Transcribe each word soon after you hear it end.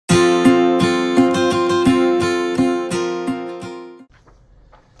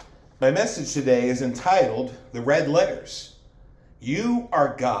My message today is entitled, The Red Letters. You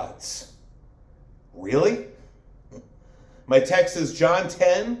are God's. Really? My text is John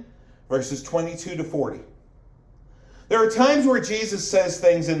 10, verses 22 to 40. There are times where Jesus says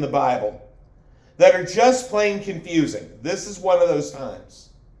things in the Bible that are just plain confusing. This is one of those times.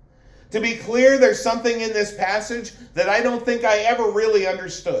 To be clear, there's something in this passage that I don't think I ever really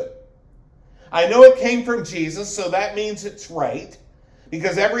understood. I know it came from Jesus, so that means it's right,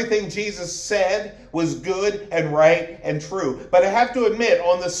 because everything Jesus said was good and right and true. But I have to admit,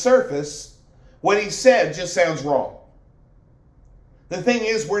 on the surface, what he said just sounds wrong. The thing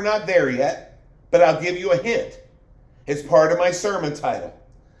is, we're not there yet, but I'll give you a hint. It's part of my sermon title.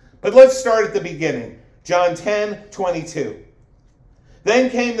 But let's start at the beginning. John 10, 22. Then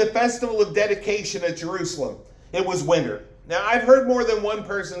came the festival of dedication at Jerusalem. It was winter. Now, I've heard more than one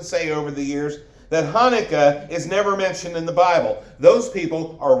person say over the years that Hanukkah is never mentioned in the Bible. Those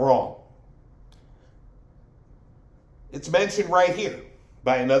people are wrong. It's mentioned right here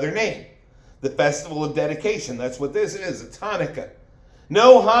by another name. The festival of dedication. That's what this is. It's Hanukkah.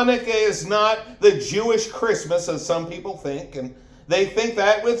 No, Hanukkah is not the Jewish Christmas, as some people think, and they think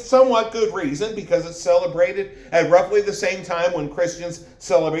that with somewhat good reason, because it's celebrated at roughly the same time when Christians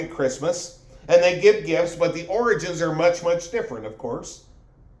celebrate Christmas, and they give gifts, but the origins are much, much different, of course.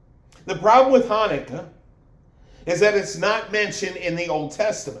 The problem with Hanukkah is that it's not mentioned in the Old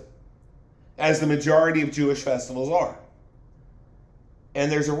Testament, as the majority of Jewish festivals are.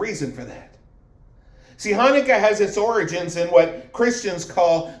 And there's a reason for that. See, Hanukkah has its origins in what Christians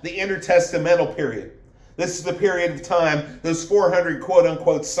call the intertestamental period. This is the period of time, those 400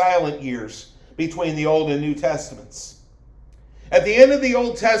 quote-unquote silent years between the Old and New Testaments. At the end of the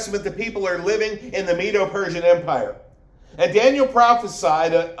Old Testament, the people are living in the Medo-Persian Empire. And Daniel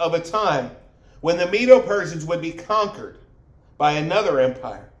prophesied of a time when the Medo-Persians would be conquered by another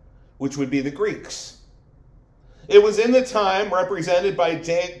empire, which would be the Greeks. It was in the time represented by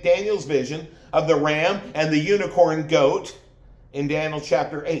Daniel's vision of the ram and the unicorn goat in Daniel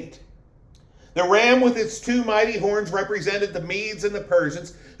chapter 8. The ram with its two mighty horns represented the Medes and the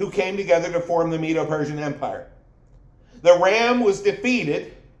Persians who came together to form the Medo-Persian Empire. The ram was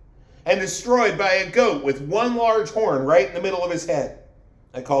defeated and destroyed by a goat with one large horn right in the middle of his head.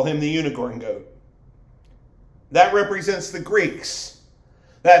 I call him the unicorn goat. That represents the Greeks.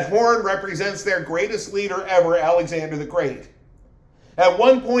 That horn represents their greatest leader ever, Alexander the Great. At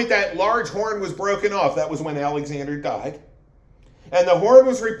one point, that large horn was broken off. That was when Alexander died. And the horn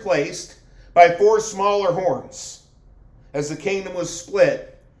was replaced by 4 smaller horns, as the kingdom was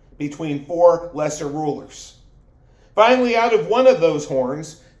split between 4 lesser rulers. Finally, out of one of those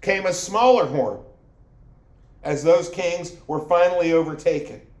horns came a smaller horn, as those kings were finally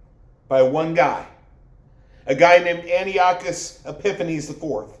overtaken by one guy, a guy named Antiochus Epiphanes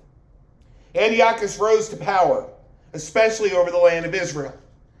IV. Antiochus rose to power, especially over the land of Israel.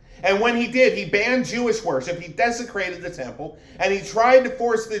 And when he did, he banned Jewish worship, he desecrated the temple, and he tried to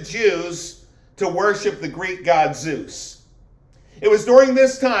force the Jews to worship the Greek god Zeus. It was during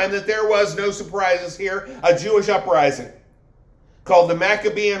this time that there was, no surprises here, a Jewish uprising called the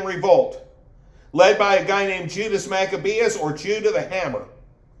Maccabean Revolt, led by a guy named Judas Maccabeus, or Judah the Hammer.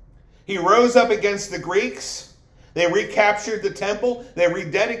 He rose up against the Greeks. They recaptured the temple. They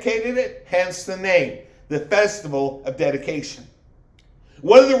rededicated it, hence the name, the Festival of Dedication.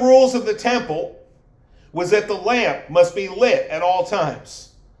 One of the rules of the temple was that the lamp must be lit at all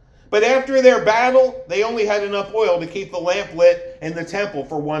times. But after their battle, they only had enough oil to keep the lamp lit in the temple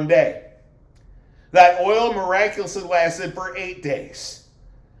for 1 day. That oil miraculously lasted for 8 days.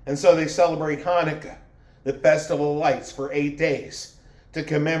 And so they celebrate Hanukkah, the Festival of Lights, for 8 days to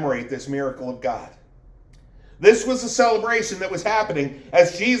commemorate this miracle of God. This was a celebration that was happening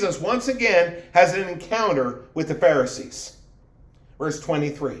as Jesus once again has an encounter with the Pharisees. Verse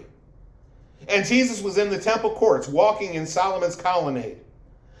 23. And Jesus was in the temple courts, walking in Solomon's colonnade.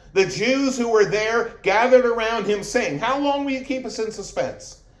 The Jews who were there gathered around him, saying, "How long will you keep us in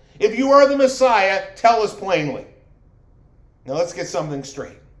suspense? If you are the Messiah, tell us plainly." Now let's get something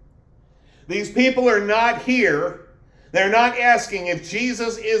straight. These people are not here. They're not asking if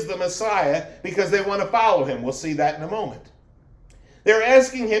Jesus is the Messiah because they want to follow him. We'll see that in a moment. They're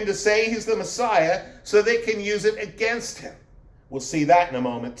asking him to say he's the Messiah so they can use it against him. We'll see that in a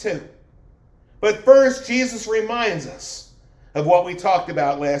moment too. But first, Jesus reminds us of what we talked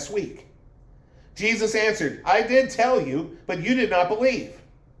about last week. Jesus answered, "I did tell you, but you did not believe.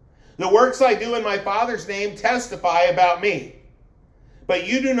 The works I do in my Father's name testify about me. But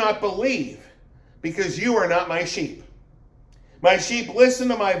you do not believe because you are not my sheep. My sheep listen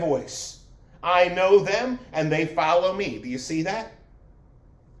to my voice. I know them and they follow me." Do you see that?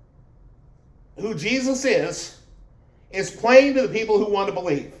 who Jesus is plain to the people who want to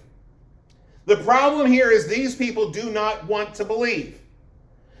believe. The problem here is these people do not want to believe.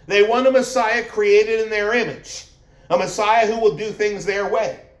 They want a Messiah created in their image, a Messiah who will do things their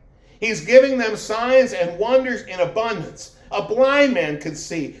way. He's giving them signs and wonders in abundance. A blind man could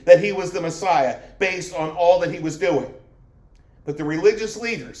see that he was the Messiah based on all that he was doing. But the religious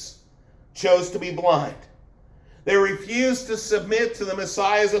leaders chose to be blind. They refused to submit to the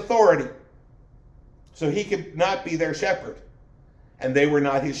Messiah's authority, so he could not be their shepherd, and they were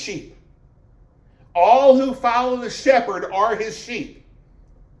not his sheep. All who follow the shepherd are his sheep.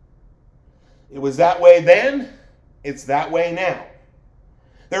 It was that way then, it's that way now.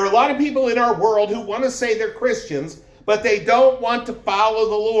 There are a lot of people in our world who want to say they're Christians, but they don't want to follow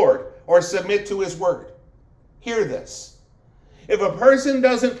the Lord or submit to his word. Hear this. If a person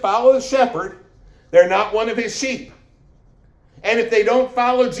doesn't follow the shepherd, they're not one of his sheep. And if they don't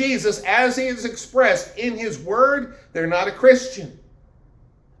follow Jesus as he is expressed in his word, they're not a Christian.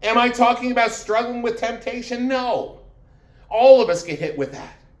 Am I talking about struggling with temptation? No. All of us get hit with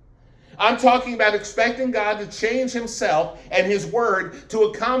that. I'm talking about expecting God to change himself and his word to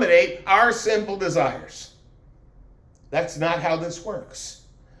accommodate our sinful desires. That's not how this works.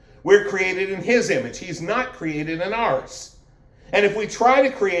 We're created in his image. He's not created in ours. And if we try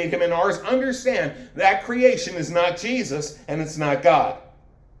to create him in ours, understand that creation is not Jesus and it's not God.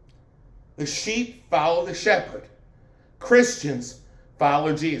 The sheep follow the shepherd. Christians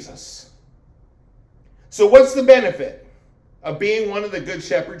follow Jesus. So what's the benefit of being one of the good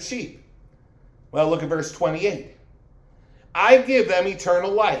shepherd's sheep? Well, look at verse 28. I give them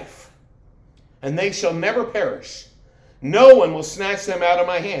eternal life, and they shall never perish. No one will snatch them out of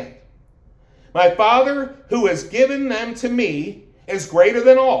my hand. My Father, who has given them to me, is greater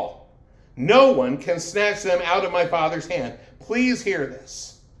than all. No one can snatch them out of my Father's hand. Please hear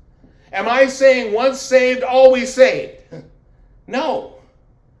this. Am I saying once saved, always saved? No.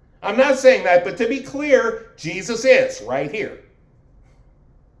 I'm not saying that, but to be clear, Jesus is right here.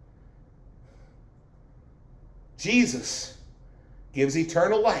 Jesus gives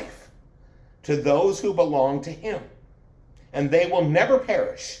eternal life to those who belong to him, and they will never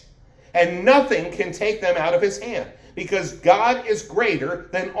perish, and nothing can take them out of his hand, because God is greater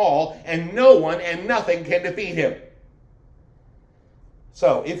than all, and no one and nothing can defeat him.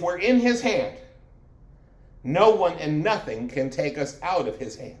 So, if we're in his hand, no one and nothing can take us out of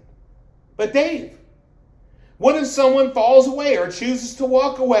his hand. But Dave, what if someone falls away or chooses to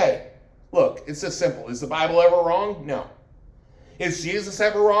walk away? Look, it's this simple. Is the Bible ever wrong? No. Is Jesus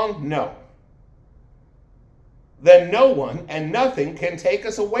ever wrong? No. Then no one and nothing can take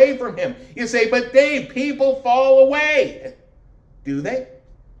us away from him. You say, but Dave, people fall away. Do they?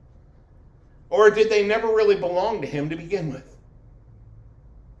 Or did they never really belong to him to begin with?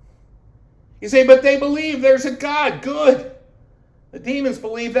 You say, but they believe there's a God. Good. The demons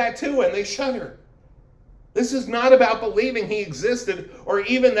believe that too, and they shudder. This is not about believing he existed or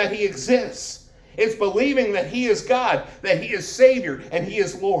even that he exists. It's believing that he is God, that he is Savior, and he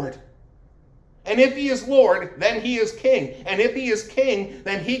is Lord. And if he is Lord, then he is King. And if he is King,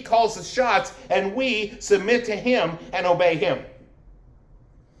 then he calls the shots, and we submit to him and obey him.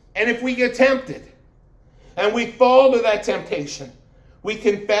 And if we get tempted, and we fall to that temptation, we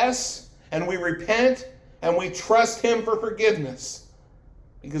confess, and we repent, and we trust him for forgiveness.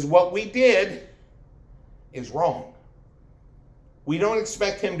 Because what we did is wrong. We don't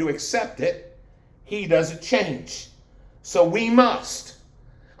expect him to accept it. He doesn't change. So we must,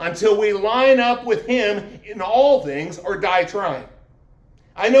 until we line up with him in all things or die trying.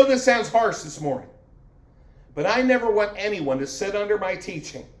 I know this sounds harsh this morning, but I never want anyone to sit under my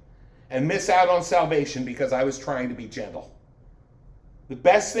teaching and miss out on salvation because I was trying to be gentle. The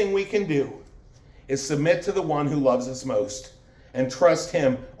best thing we can do is submit to the one who loves us most and trust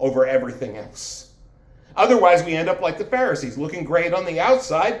him over everything else. Otherwise, we end up like the Pharisees, looking great on the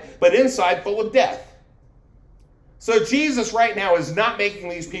outside, but inside full of death. So Jesus right now is not making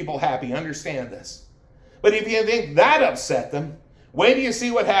these people happy. Understand this. But if you think that upset them, wait till you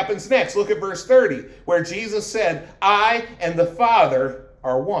see what happens next. Look at verse 30, where Jesus said, I and the Father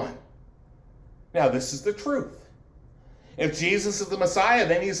are one. Now, this is the truth. If Jesus is the Messiah,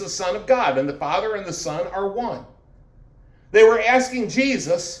 then he's the Son of God, and the Father and the Son are one. They were asking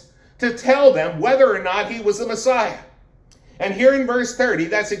Jesus to tell them whether or not he was the Messiah. And here in verse 30,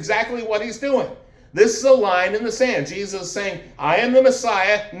 that's exactly what he's doing. This is a line in the sand. Jesus is saying, I am the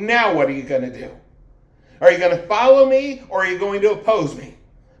Messiah, now what are you going to do? Are you going to follow me or are you going to oppose me?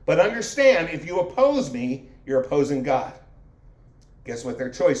 But understand, if you oppose me, you're opposing God. Guess what their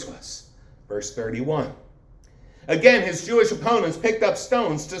choice was? Verse 31. Again, his Jewish opponents picked up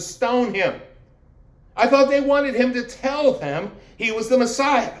stones to stone him. I thought they wanted him to tell them he was the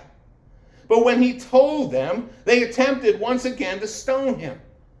Messiah. But when he told them, they attempted once again to stone him.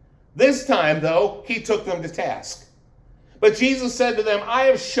 This time, though, he took them to task. But Jesus said to them, I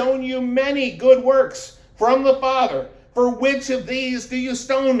have shown you many good works from the Father. For which of these do you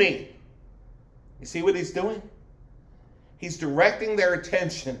stone me? You see what he's doing? He's directing their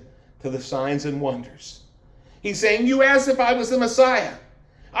attention to the signs and wonders. He's saying, you asked if I was the Messiah.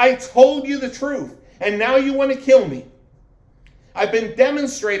 I told you the truth, and now you want to kill me. I've been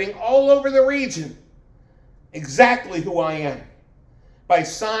demonstrating all over the region exactly who I am by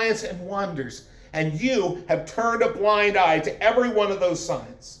signs and wonders, and you have turned a blind eye to every one of those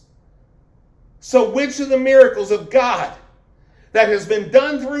signs. So which of the miracles of God that has been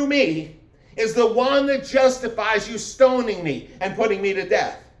done through me is the one that justifies you stoning me and putting me to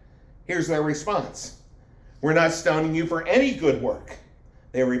death? Here's their response. We're not stoning you for any good work,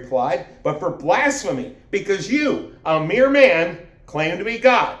 they replied, but for blasphemy, because you, a mere man, claim to be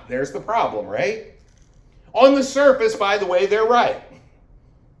God. There's the problem, right? On the surface, by the way, they're right.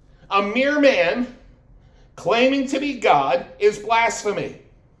 A mere man claiming to be God is blasphemy.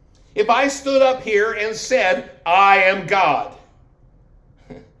 If I stood up here and said, I am God,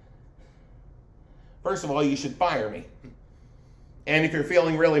 first of all, you should fire me. And if you're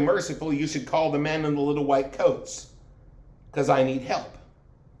feeling really merciful, you should call the men in the little white coats, because I need help.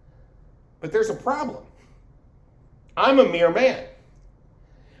 But there's a problem. I'm a mere man.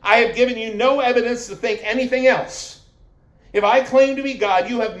 I have given you no evidence to think anything else. If I claim to be God,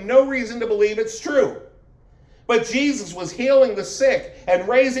 you have no reason to believe it's true. But Jesus was healing the sick and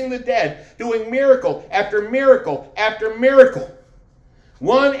raising the dead, doing miracle after miracle after miracle,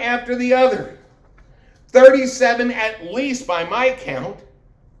 one after the other. 37 at least by my count.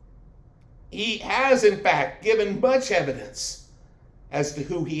 He has, in fact, given much evidence as to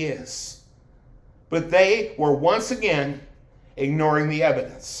who he is. But they were once again ignoring the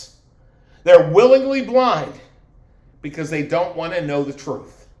evidence. They're willingly blind because they don't want to know the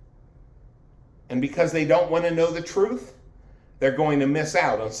truth. And because they don't want to know the truth, they're going to miss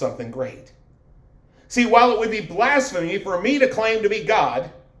out on something great. See, while it would be blasphemy for me to claim to be God,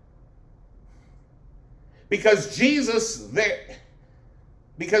 because of Jesus, there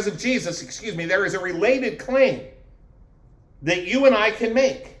is a related claim that you and I can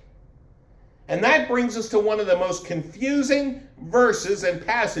make. And that brings us to one of the most confusing verses and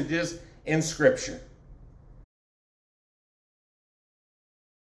passages in Scripture.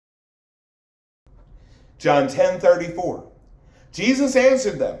 John 10:34. Jesus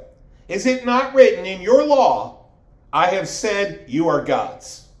answered them, is it not written in your law, I have said you are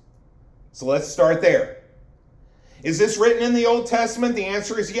gods? So let's start there. Is this written in the Old Testament? The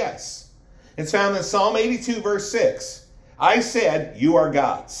answer is yes. It's found in Psalm 82, verse 6. I said, you are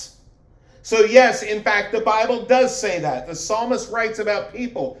gods. So yes, in fact, the Bible does say that. The psalmist writes about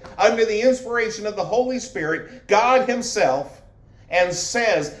people under the inspiration of the Holy Spirit, God himself, and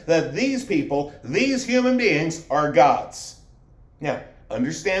says that these people, these human beings, are gods. Now,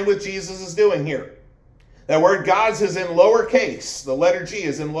 understand what Jesus is doing here. That word gods is in lowercase. The letter G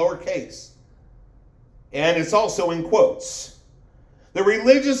is in lowercase. And it's also in quotes. The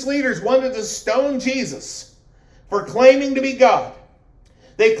religious leaders wanted to stone Jesus for claiming to be God.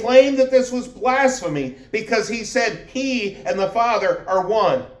 They claimed that this was blasphemy because he said he and the Father are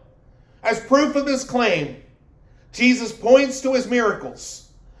one. As proof of this claim, Jesus points to his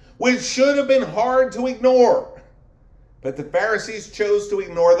miracles, which should have been hard to ignore. But the Pharisees chose to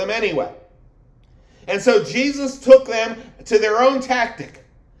ignore them anyway. And so Jesus took them to their own tactic.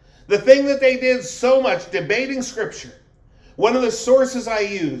 The thing that they did so much, debating Scripture. One of the sources I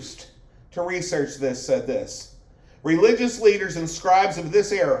used to research this said this. Religious leaders and scribes of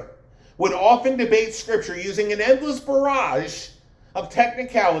this era would often debate Scripture using an endless barrage of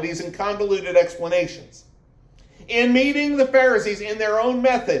technicalities and convoluted explanations. In meeting the Pharisees in their own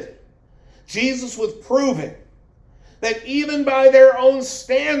method, Jesus was proving that even by their own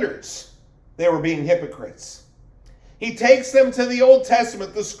standards, they were being hypocrites. He takes them to the Old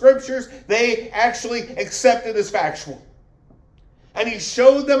Testament, the Scriptures they actually accepted as factual. And he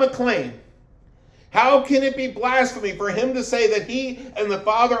showed them a claim. How can it be blasphemy for him to say that he and the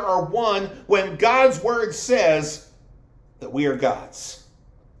Father are one when God's word says that we are gods?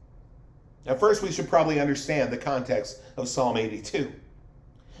 Now, first we should probably understand the context of Psalm 82.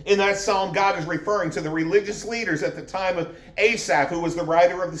 In that psalm, God is referring to the religious leaders at the time of Asaph, who was the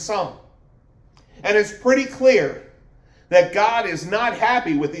writer of the psalm. And it's pretty clear that God is not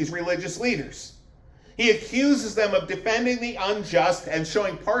happy with these religious leaders. He accuses them of defending the unjust and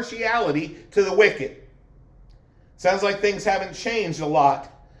showing partiality to the wicked. Sounds like things haven't changed a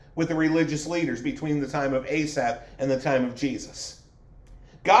lot with the religious leaders between the time of Asaph and the time of Jesus.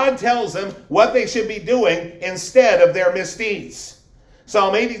 God tells them what they should be doing instead of their misdeeds.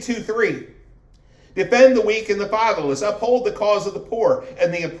 Psalm 82:3. Defend the weak and the fatherless. Uphold the cause of the poor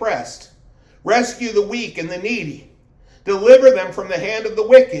and the oppressed. Rescue the weak and the needy. Deliver them from the hand of the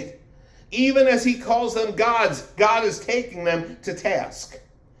wicked. Even as he calls them gods, God is taking them to task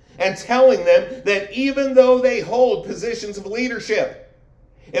and telling them that even though they hold positions of leadership,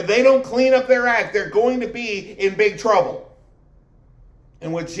 if they don't clean up their act, they're going to be in big trouble.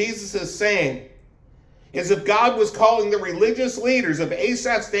 And what Jesus is saying is if God was calling the religious leaders of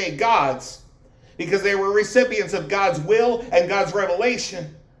Asaph's day gods because they were recipients of God's will and God's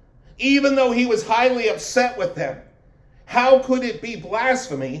revelation, even though he was highly upset with them, how could it be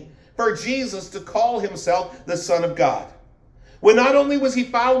blasphemy for Jesus to call himself the Son of God? When not only was he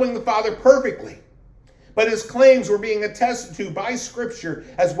following the Father perfectly, but his claims were being attested to by Scripture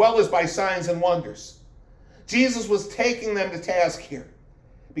as well as by signs and wonders. Jesus was taking them to task here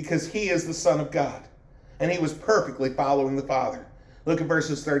because he is the Son of God, and he was perfectly following the Father. Look at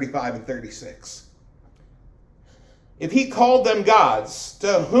verses 35 and 36. If he called them gods,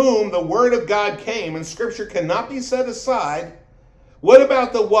 to whom the word of God came, and Scripture cannot be set aside, what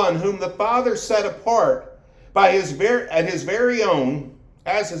about the one whom the Father set apart as his very own,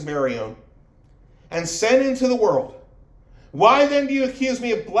 and sent into the world? Why then do you accuse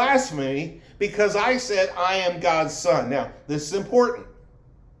me of blasphemy because I said I am God's Son? Now, this is important.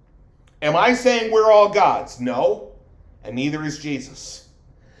 Am I saying we're all gods? No, and neither is Jesus.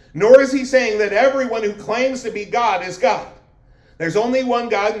 Nor is he saying that everyone who claims to be God is God. There's only one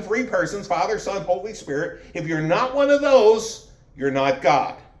God in three persons, Father, Son, Holy Spirit. If you're not one of those, you're not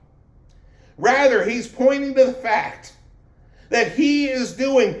God. Rather, he's pointing to the fact that he is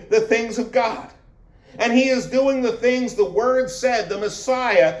doing the things of God. And he is doing the things the Word said the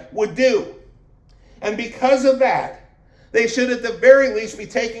Messiah would do. And because of that, they should at the very least be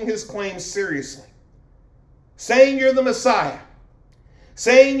taking his claims seriously. Saying you're the Messiah,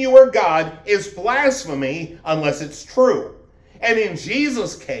 saying you are God, is blasphemy unless it's true. And in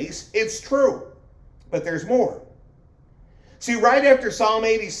Jesus' case, it's true. But there's more. See, right after Psalm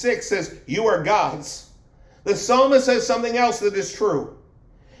 86 says, you are gods, the psalmist says something else that is true.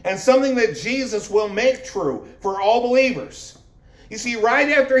 And something that Jesus will make true for all believers. You see, right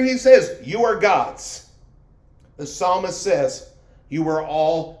after he says, you are gods, the psalmist says, you are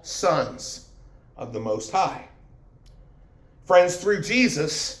all sons of the Most High. Friends, through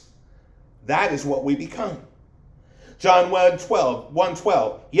Jesus, that is what we become. John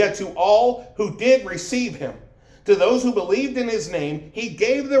 1:12, yet to all who did receive him, to those who believed in his name, he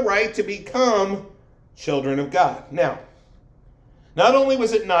gave the right to become children of God. Now, not only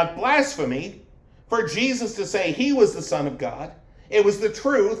was it not blasphemy for Jesus to say he was the Son of God, it was the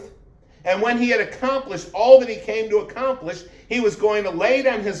truth. And when he had accomplished all that he came to accomplish, he was going to lay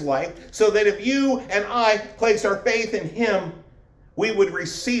down his life so that if you and I place our faith in him, we would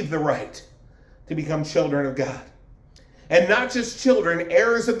receive the right to become children of God. And not just children,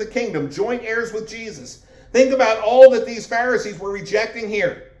 heirs of the kingdom, joint heirs with Jesus. Think about all that these Pharisees were rejecting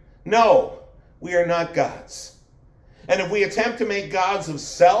here. No, we are not gods. And if we attempt to make gods of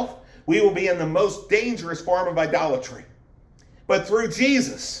self, we will be in the most dangerous form of idolatry. But through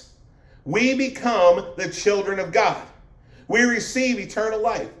Jesus, we become the children of God. We receive eternal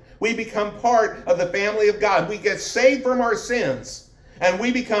life. We become part of the family of God. We get saved from our sins, and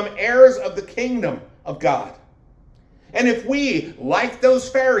we become heirs of the kingdom of God. And if we, like those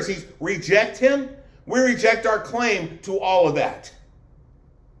Pharisees, reject him, we reject our claim to all of that.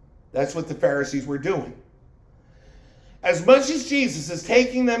 That's what the Pharisees were doing. As much as Jesus is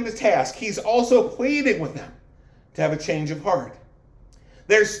taking them to task, he's also pleading with them to have a change of heart.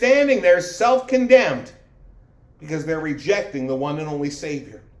 They're standing there self-condemned because they're rejecting the one and only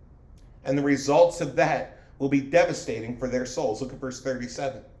Savior. And the results of that will be devastating for their souls. Look at verse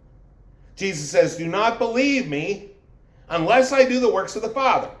 37. Jesus says, do not believe me unless I do the works of the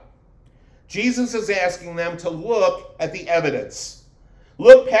Father. Jesus is asking them to look at the evidence.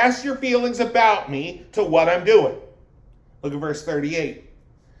 Look past your feelings about me to what I'm doing. Look at verse 38.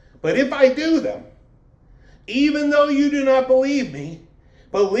 But if I do them, even though you do not believe me,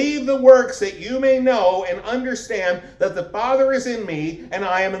 believe the works that you may know and understand that the Father is in me and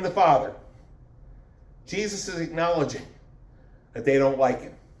I am in the Father. Jesus is acknowledging that they don't like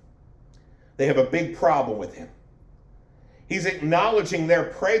him. They have a big problem with him. He's acknowledging their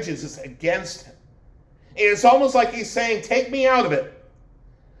prejudices against him. It's almost like he's saying, take me out of it.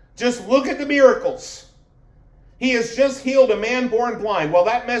 Just look at the miracles. He has just healed a man born blind. Well,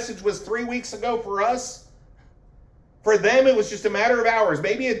 that message was 3 weeks ago for us. For them, it was just a matter of hours,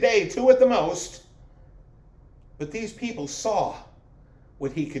 maybe a day, 2 at the most. But these people saw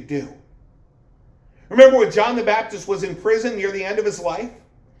what he could do. Remember when John the Baptist was in prison near the end of his life?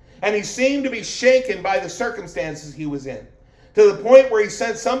 And he seemed to be shaken by the circumstances he was in, to the point where he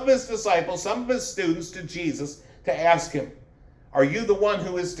sent some of his disciples, some of his students to Jesus to ask him, "Are you the one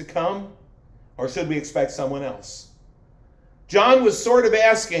who is to come, or should we expect someone else?" John was sort of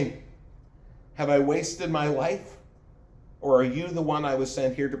asking, "Have I wasted my life, or are you the one I was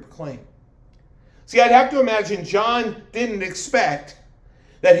sent here to proclaim?" See, I'd have to imagine John didn't expect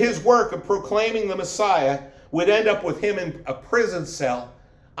that his work of proclaiming the Messiah would end up with him in a prison cell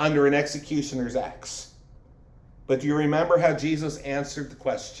under an executioner's axe. But do you remember how Jesus answered the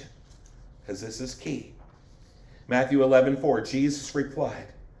question? Because this is key. Matthew 11:4, Jesus replied,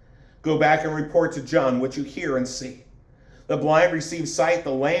 "Go back and report to John what you hear and see. The blind receive sight,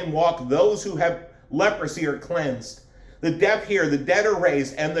 the lame walk, those who have leprosy are cleansed. The deaf hear, the dead are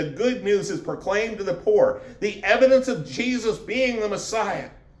raised, and the good news is proclaimed to the poor." The evidence of Jesus being the Messiah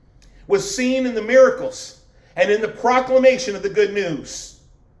was seen in the miracles and in the proclamation of the good news.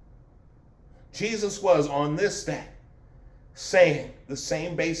 Jesus was on this day saying the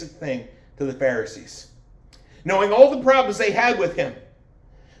same basic thing to the Pharisees. Knowing all the problems they had with him,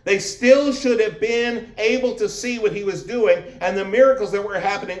 they still should have been able to see what he was doing and the miracles that were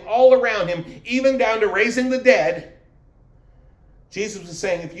happening all around him, even down to raising the dead. Jesus was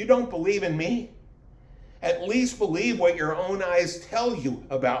saying, if you don't believe in me, at least believe what your own eyes tell you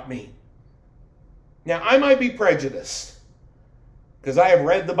about me. Now, I might be prejudiced because I have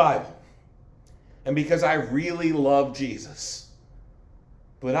read the Bible and because I really love Jesus.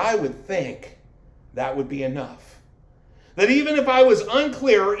 But I would think that would be enough. That even if I was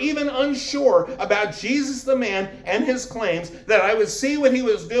unclear or even unsure about Jesus the man and his claims, that I would see what he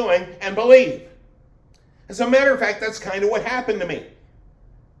was doing and believe. As a matter of fact, that's kind of what happened to me.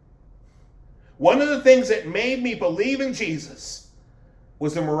 One of the things that made me believe in Jesus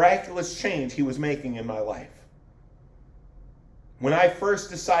was the miraculous change he was making in my life. When I first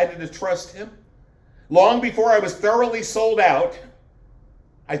decided to trust him, long before I was thoroughly sold out,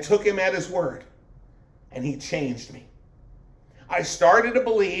 I took him at his word, and he changed me. I started to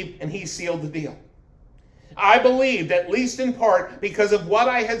believe, and he sealed the deal. I believed, at least in part, because of what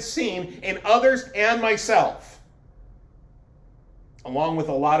I had seen in others and myself, along with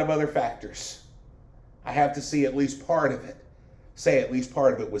a lot of other factors. I have to see at least part of it. Say at least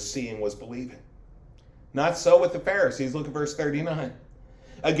part of it was seeing, was believing. Not so with the Pharisees. Look at verse 39.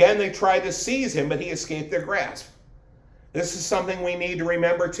 Again, they tried to seize him, but he escaped their grasp. This is something we need to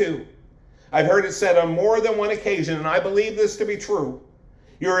remember too. I've heard it said on more than one occasion, and I believe this to be true.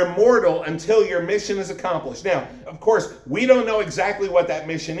 You're immortal until your mission is accomplished. Now, of course, we don't know exactly what that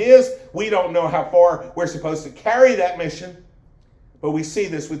mission is. We don't know how far we're supposed to carry that mission. But we see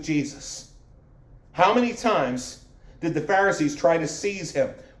this with Jesus. How many times did the Pharisees try to seize him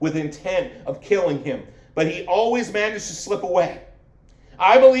with intent of killing him? But he always managed to slip away.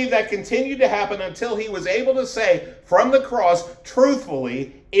 I believe that continued to happen until he was able to say from the cross,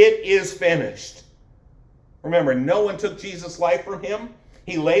 truthfully, it is finished. Remember, no one took Jesus' life from him.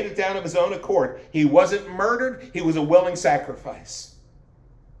 He laid it down of his own accord. He wasn't murdered. He was a willing sacrifice.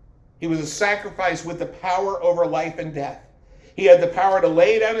 He was a sacrifice with the power over life and death. He had the power to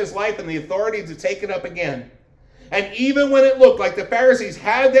lay down his life and the authority to take it up again. And even when it looked like the Pharisees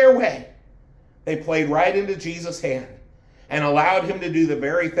had their way, they played right into Jesus' hand and allowed him to do the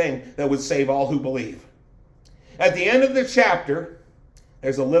very thing that would save all who believe. At the end of the chapter,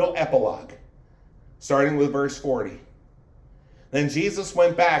 there's a little epilogue, starting with verse 40. Then Jesus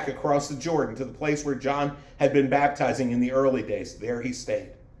went back across the Jordan to the place where John had been baptizing in the early days. There he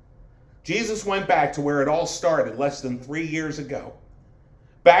stayed. Jesus went back to where it all started less than 3 years ago.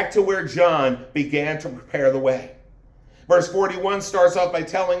 Back to where John began to prepare the way. Verse 41 starts off by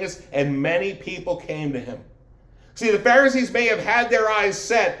telling us, and many people came to him. See, the Pharisees may have had their eyes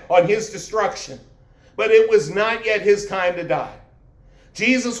set on his destruction, but it was not yet his time to die.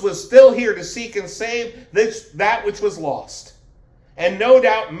 Jesus was still here to seek and save that which was lost. And no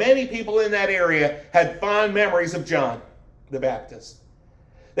doubt many people in that area had fond memories of John the Baptist.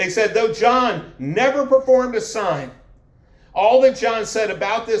 They said, though John never performed a sign, all that John said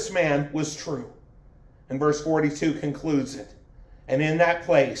about this man was true. And verse 42 concludes it. And in that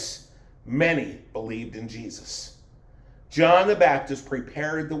place, many believed in Jesus. John the Baptist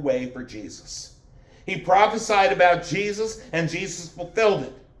prepared the way for Jesus. He prophesied about Jesus, and Jesus fulfilled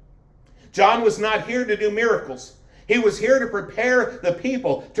it. John was not here to do miracles. He was here to prepare the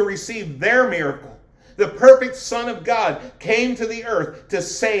people to receive their miracle. The perfect Son of God came to the earth to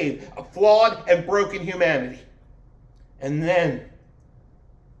save a flawed and broken humanity. And then,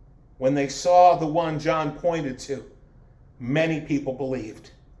 when they saw the one John pointed to, many people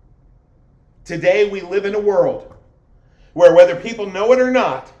believed. Today we live in a world where whether people know it or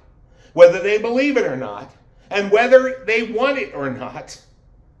not, whether they believe it or not, and whether they want it or not,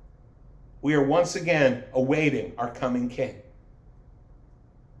 we are once again awaiting our coming King.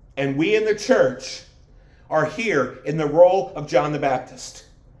 And we in the church are here in the role of John the Baptist.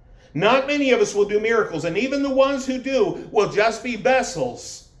 Not many of us will do miracles, and even the ones who do will just be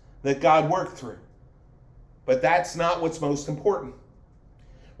vessels that God worked through. But that's not what's most important.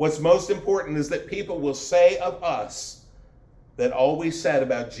 What's most important is that people will say of us that all we said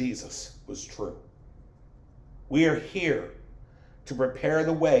about Jesus was true. We are here to prepare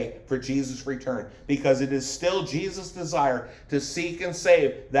the way for Jesus' return, because it is still Jesus' desire to seek and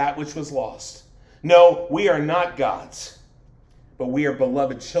save that which was lost. No, we are not gods, but we are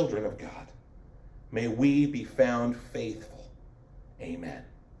beloved children of God. May we be found faithful. Amen.